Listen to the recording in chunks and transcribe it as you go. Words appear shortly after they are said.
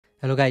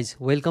Hello guys,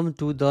 welcome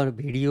to the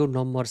video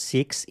number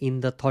 6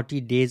 in the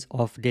 30 days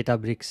of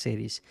Databricks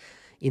series.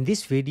 In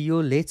this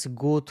video, let's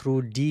go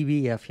through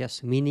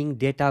DBFS, meaning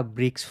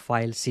Databricks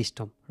File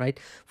System, right?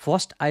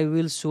 First, I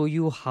will show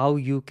you how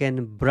you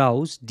can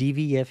browse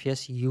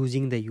DBFS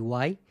using the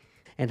UI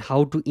and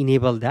how to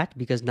enable that,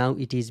 because now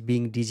it is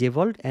being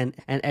disabled and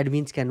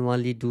admins can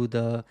only do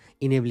the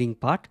enabling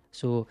part.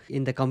 So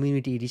in the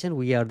community edition,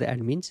 we are the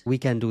admins, we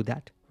can do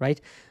that, right?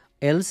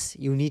 Else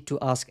you need to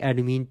ask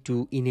admin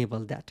to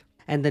enable that.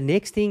 And the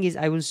next thing is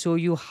I will show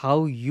you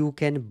how you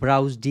can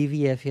browse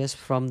DBFS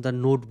from the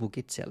notebook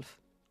itself.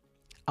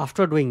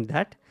 After doing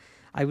that,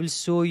 I will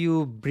show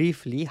you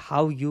briefly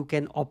how you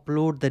can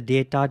upload the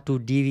data to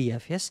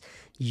DBFS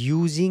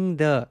using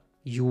the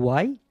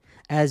UI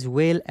as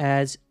well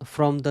as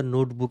from the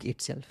notebook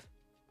itself.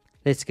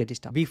 Let's get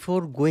started.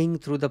 Before going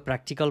through the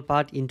practical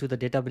part into the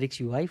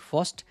Databricks UI,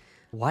 first,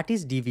 what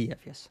is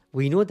DBFS?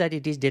 We know that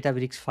it is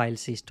Databricks File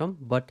System,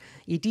 but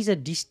it is a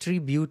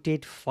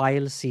distributed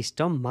file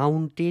system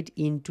mounted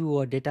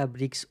into a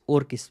Databricks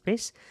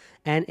workspace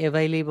and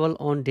available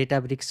on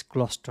Databricks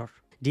cluster.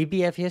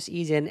 DBFS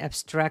is an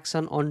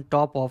abstraction on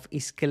top of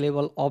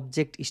scalable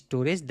object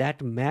storage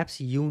that maps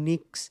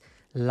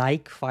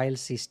Unix-like file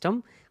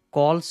system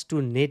calls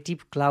to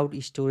native cloud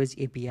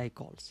storage API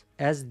calls.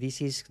 As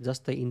this is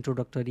just the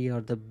introductory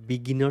or the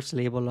beginner's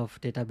level of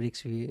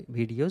Databricks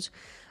videos,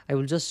 I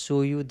will just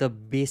show you the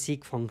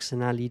basic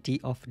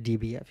functionality of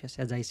DBFS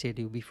as I said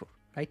you before,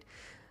 right?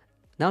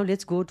 Now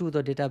let's go to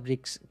the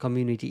Databricks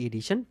Community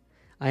Edition.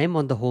 I am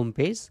on the home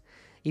page.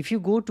 If you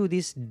go to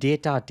this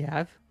data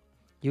tab,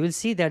 you will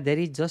see that there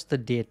is just the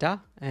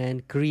data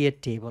and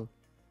create table,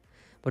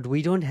 but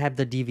we don't have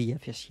the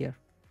DBFS here.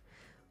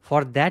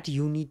 For that,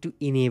 you need to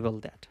enable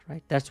that,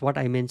 right? That's what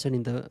I mentioned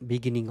in the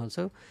beginning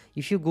also.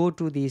 If you go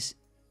to this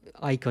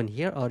icon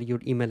here or your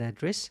email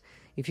address,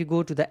 if you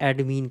go to the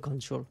admin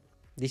console,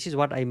 this is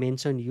what I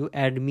mentioned you,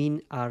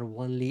 admin are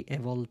only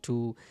able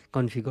to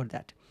configure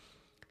that.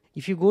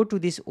 If you go to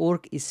this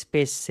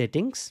workspace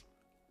settings,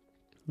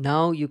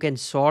 now you can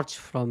search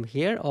from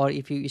here, or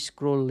if you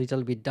scroll a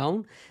little bit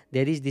down,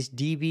 there is this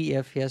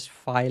DBFS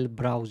file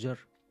browser,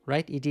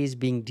 right? It is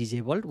being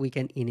disabled. We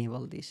can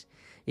enable this.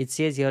 It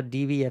says here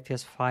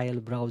DBFS file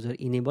browser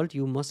enabled.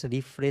 You must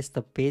refresh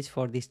the page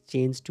for this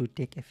change to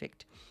take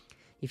effect.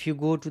 If you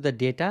go to the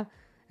data,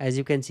 as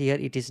you can see here,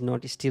 it is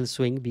not still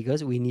showing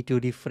because we need to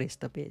refresh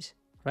the page,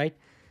 right?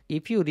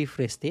 If you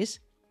refresh this,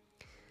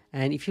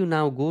 and if you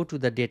now go to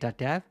the data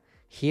tab,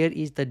 here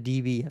is the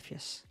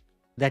DBFS.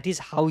 That is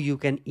how you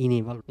can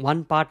enable.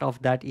 One part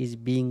of that is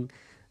being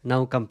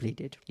now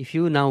completed. If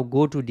you now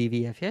go to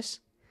DBFS,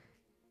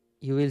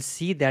 you will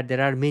see that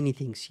there are many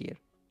things here.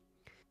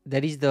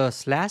 There is the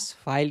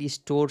 / file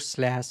store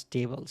 /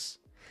 tables,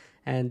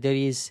 and there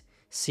is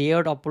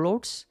shared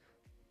uploads,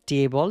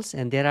 tables,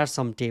 and there are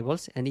some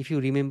tables. And if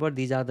you remember,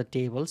 these are the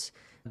tables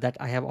that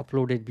I have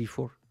uploaded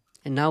before.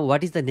 And now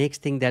what is the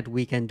next thing that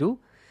we can do?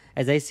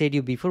 As I said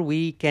you before,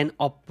 we can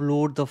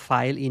upload the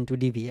file into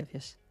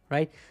DBFS,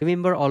 right?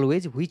 Remember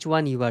always which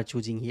one you are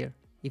choosing here.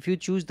 If you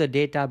choose the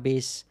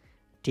database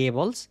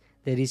tables,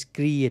 there is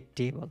create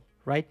table,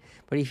 right?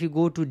 But if you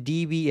go to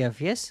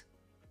DBFS,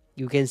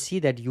 you can see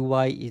that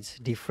UI is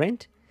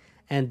different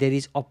and there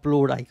is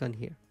upload icon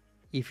here.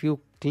 If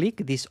you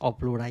click this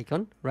upload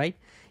icon, right,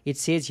 it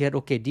says here,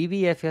 okay,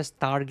 DBFS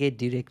target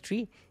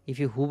directory. If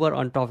you hover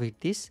on top of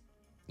this,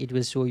 it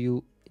will show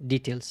you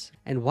details.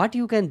 And what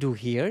you can do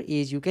here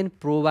is you can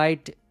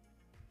provide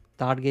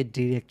target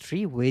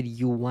directory where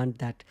you want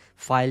that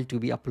file to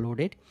be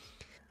uploaded,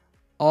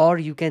 or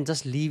you can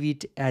just leave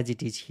it as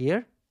it is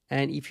here.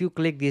 And if you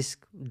click this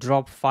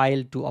drop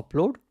file to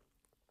upload,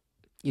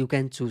 you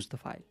can choose the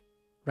file,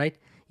 right?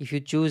 If you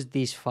choose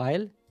this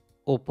file,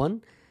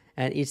 open,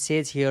 and it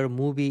says here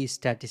movie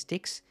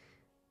statistics,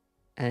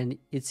 and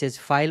it says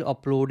file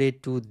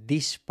uploaded to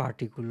this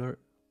particular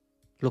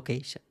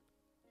location.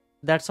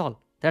 That's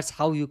all. That's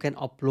how you can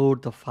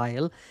upload the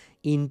file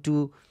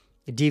into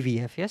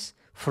DBFS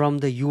from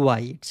the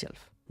UI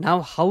itself.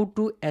 Now, how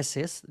to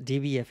access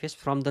DBFS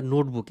from the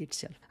notebook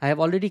itself? I have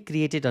already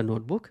created a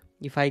notebook.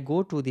 If I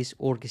go to this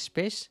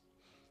workspace,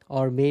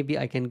 or maybe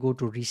I can go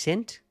to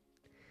recent,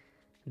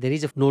 there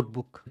is a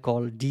notebook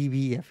called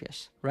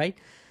DBFS, right?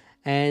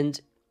 And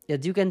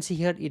as you can see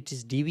here, it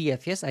is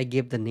DBFS. I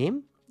gave the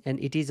name, and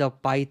it is a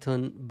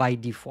Python by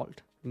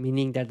default,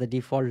 meaning that the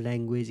default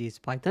language is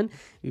Python.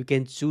 You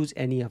can choose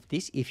any of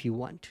this if you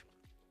want.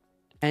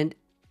 And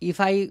if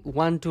I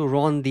want to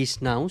run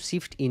this now,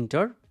 shift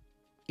enter,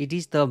 it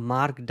is the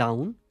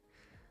markdown.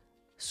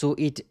 So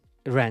it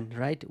ran,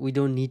 right? We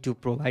don't need to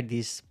provide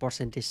this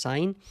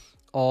 %sign,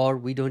 or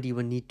we don't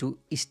even need to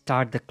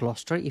start the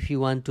cluster if you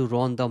want to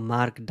run the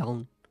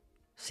markdown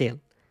cell.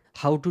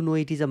 How to know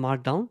it is a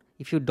markdown?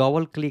 If you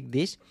double click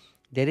this,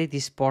 there is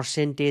this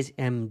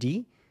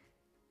 %MD,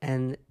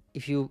 and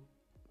if you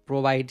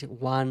provide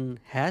one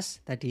hash,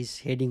 that is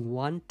heading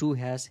 1, 2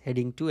 hash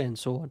heading 2, and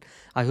so on.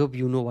 I hope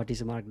you know what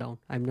is a markdown.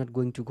 I'm not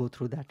going to go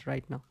through that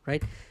right now,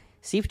 right?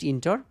 Shift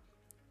enter,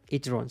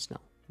 it runs now.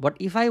 But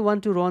if I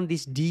want to run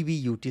this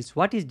DB utils,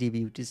 what is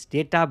DB utils?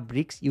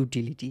 Databricks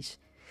utilities.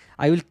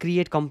 I will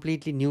create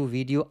completely new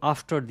video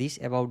after this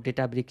about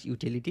Databricks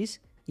utilities.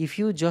 If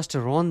you just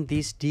run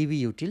this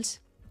DB utils,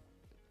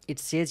 it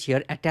says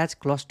here attach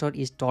cluster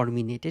is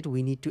terminated.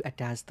 We need to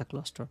attach the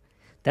cluster.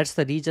 That's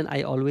the reason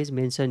I always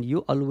mention you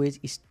always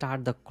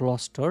start the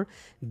cluster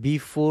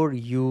before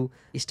you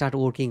start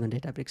working on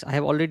Databricks. I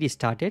have already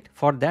started.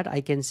 For that,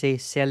 I can say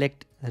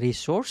select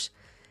resource,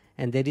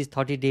 and there is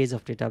 30 days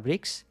of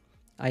Databricks.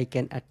 I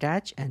can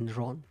attach and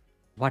run.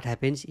 What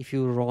happens if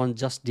you run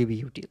just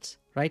DB utils,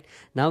 right?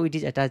 Now it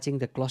is attaching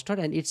the cluster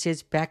and it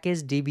says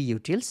package DB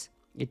utils.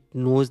 It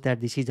knows that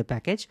this is a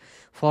package.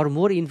 For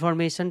more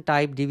information,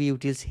 type DB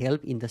utils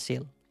help in the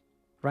cell,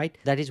 right?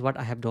 That is what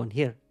I have done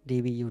here.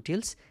 DB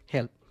utils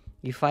help.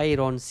 If I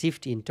run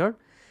shift enter,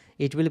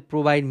 it will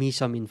provide me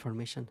some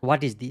information.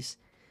 What is this?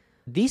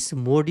 This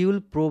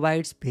module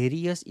provides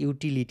various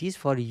utilities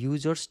for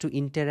users to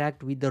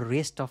interact with the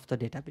rest of the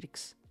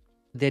Databricks.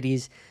 There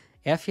is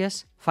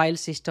FS, file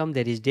system,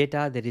 there is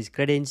data, there is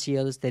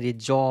credentials, there is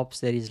jobs,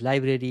 there is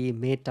library,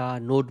 meta,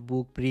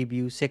 notebook,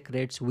 preview,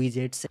 secrets,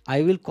 widgets.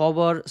 I will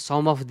cover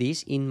some of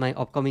these in my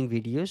upcoming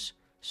videos,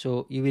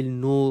 so you will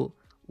know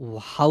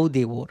how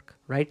they work,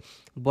 right?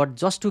 But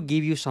just to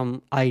give you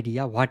some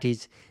idea what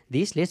is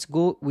this, let's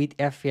go with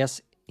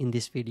FS in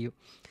this video.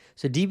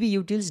 So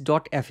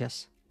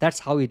dbutils.fs, that's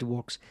how it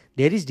works.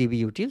 There is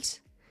dbutils.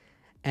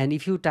 And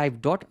if you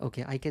type dot,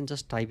 okay, I can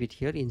just type it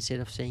here instead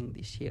of saying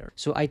this here.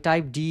 So I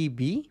type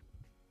DB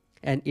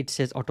and it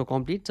says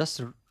autocomplete.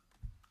 Just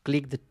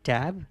click the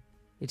tab,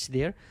 it's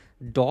there,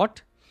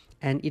 dot,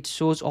 and it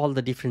shows all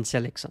the different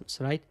selections,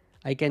 right?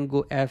 I can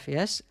go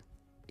FS,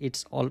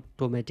 it's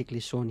automatically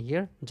shown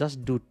here.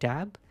 Just do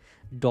tab,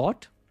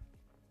 dot.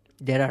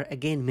 There are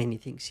again many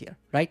things here,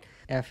 right?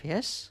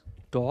 FS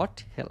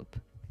dot help.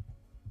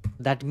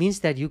 That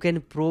means that you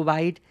can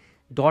provide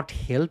dot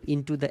help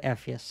into the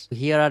FS.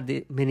 Here are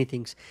the many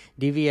things.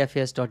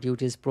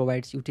 DBFS.utils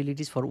provides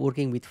utilities for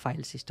working with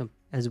file system.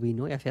 As we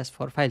know, FS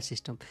for file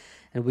system.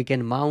 And we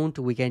can mount,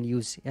 we can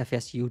use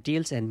FS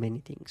utils and many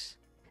things.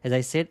 As I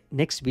said,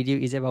 next video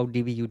is about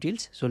DB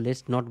utils. So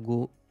let's not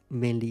go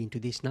mainly into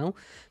this now.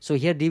 So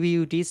here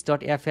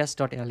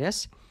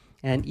dbutils.fs.ls,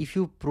 and if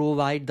you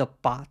provide the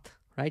path,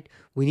 right,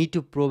 we need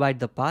to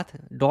provide the path.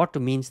 Dot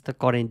means the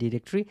current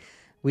directory.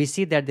 We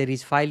see that there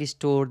is file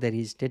store, there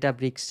is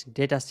Databricks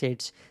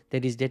datasets,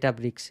 there is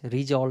Databricks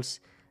results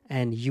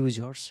and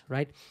users,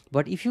 right?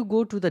 But if you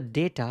go to the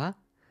data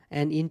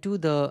and into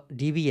the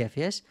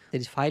DBFS, there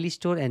is file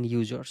store and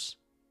users,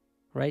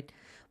 right?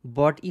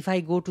 But if I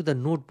go to the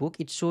notebook,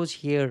 it shows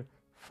here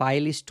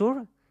file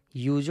store,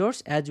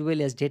 users, as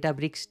well as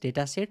Databricks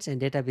datasets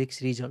and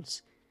Databricks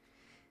results.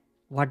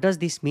 What does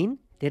this mean?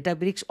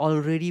 Databricks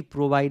already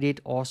provided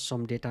us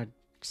some data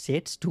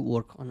sets to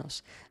work on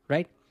us,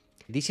 right?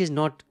 This is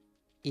not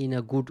in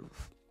a good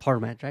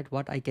format, right?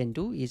 What I can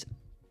do is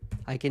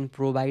I can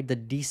provide the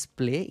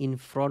display in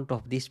front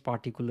of this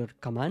particular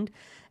command,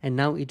 and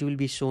now it will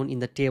be shown in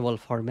the table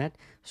format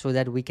so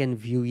that we can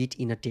view it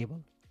in a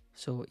table.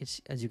 So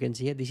it's, as you can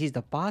see here, this is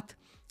the path,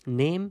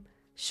 name,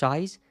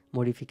 size,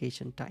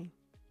 modification time,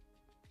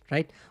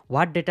 right?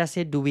 What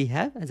dataset do we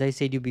have? As I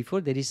said you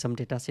before, there is some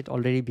dataset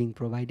already being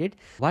provided.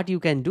 What you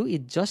can do is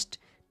just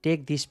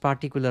take this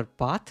particular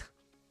path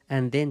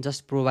and then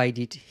just provide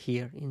it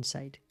here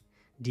inside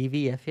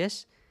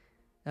DBFS.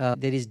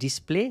 There is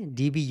display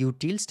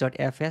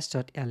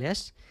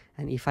dbutils.fs.ls,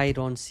 and if I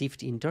run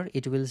shift enter,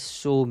 it will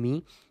show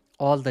me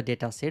all the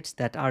data sets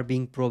that are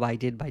being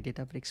provided by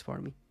Databricks for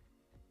me.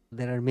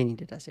 There are many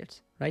data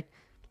sets, right?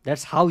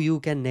 That's how you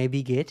can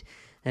navigate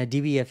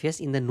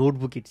DBFS in the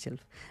notebook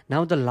itself.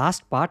 Now the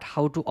last part,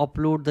 how to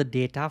upload the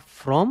data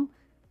from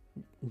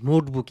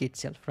notebook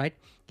itself, right?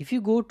 If you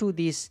go to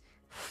this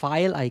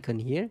file icon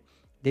here,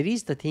 there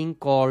is the thing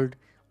called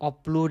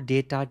upload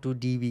data to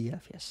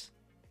DBFS,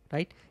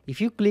 right?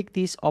 If you click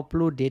this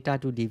upload data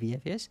to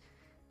DBFS,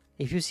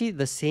 if you see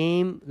the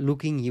same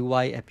looking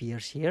UI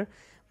appears here,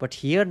 but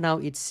here now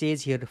it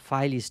says here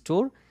file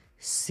store,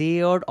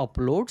 shared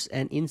uploads,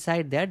 and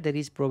inside that there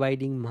is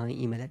providing my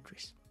email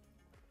address.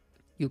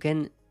 You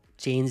can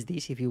change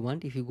this if you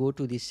want. If you go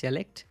to this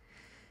select,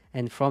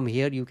 and from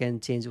here you can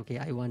change, okay,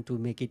 I want to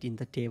make it in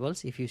the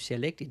tables. If you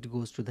select, it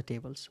goes to the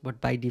tables, but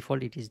by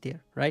default it is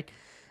there, right?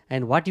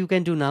 And what you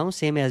can do now,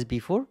 same as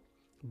before,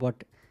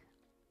 but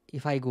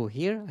if I go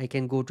here, I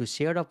can go to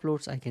shared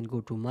uploads, I can go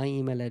to my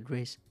email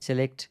address,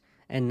 select,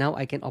 and now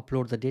I can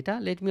upload the data.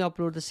 Let me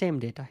upload the same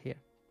data here.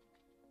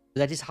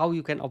 That is how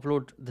you can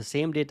upload the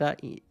same data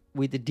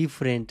with the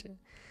different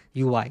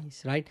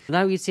UIs, right?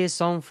 Now it says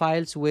some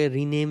files were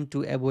renamed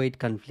to avoid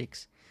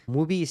conflicts.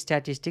 Movie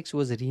statistics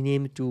was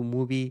renamed to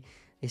movie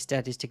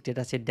statistic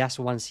dataset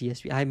 -1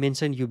 CSV. I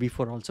mentioned you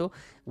before also,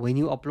 when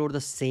you upload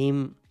the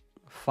same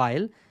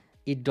file,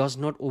 it does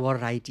not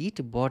overwrite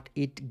it, but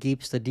it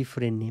gives the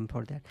different name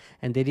for that.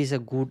 And there is a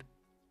good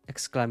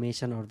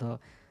exclamation or the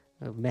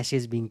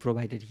message being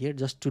provided here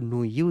just to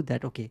know you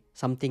that, okay,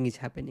 something is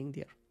happening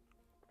there.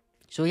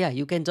 So yeah,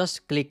 you can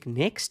just click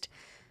next,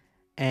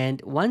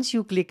 And once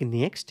you click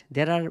next,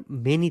 there are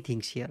many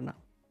things here now.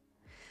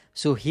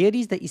 So here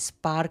is the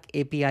Spark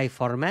API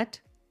format,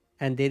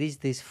 and there is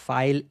this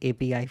file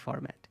API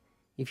format.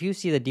 If you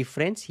see the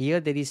difference, here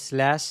there is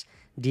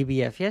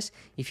 /DBFS.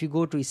 If you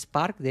go to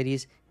Spark, there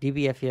is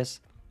DBFS :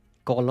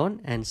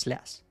 and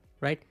 /,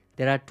 right?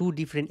 There are two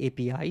different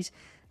APIs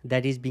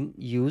that is being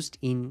used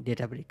in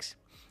Databricks.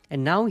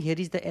 And now here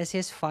is the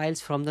SS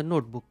files from the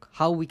notebook,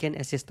 how we can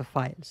access the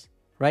files,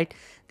 right?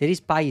 There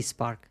is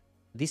PySpark.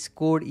 This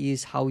code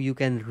is how you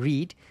can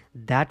read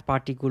that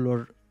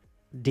particular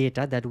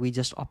data that we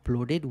just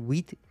uploaded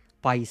with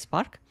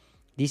PySpark.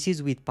 This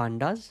is with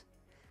pandas,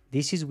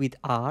 this is with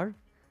R,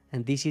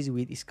 and this is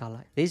with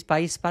Scala. There is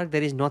PySpark,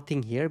 there is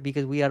nothing here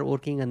because we are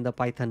working on the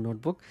Python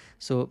notebook,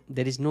 so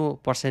there is no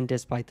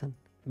percentage Python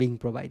being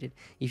provided.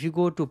 If you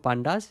go to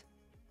pandas,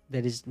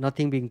 there is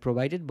nothing being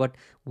provided, but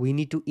we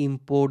need to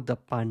import the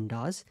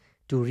pandas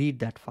to read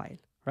that file,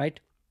 right?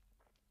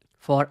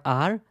 For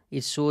R,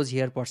 it shows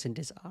here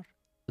percentage %R,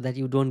 so that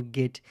you don't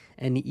get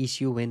any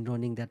issue when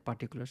running that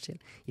particular cell.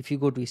 If you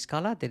go to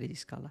Scala, there is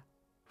Scala,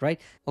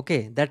 right?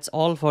 Okay, that's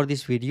all for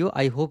this video.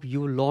 I hope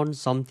you learned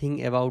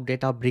something about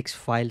Databricks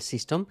file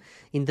system.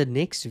 In the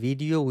next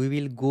video, we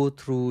will go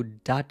through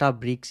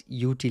Databricks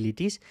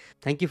utilities.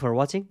 Thank you for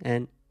watching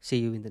and see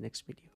you in the next video.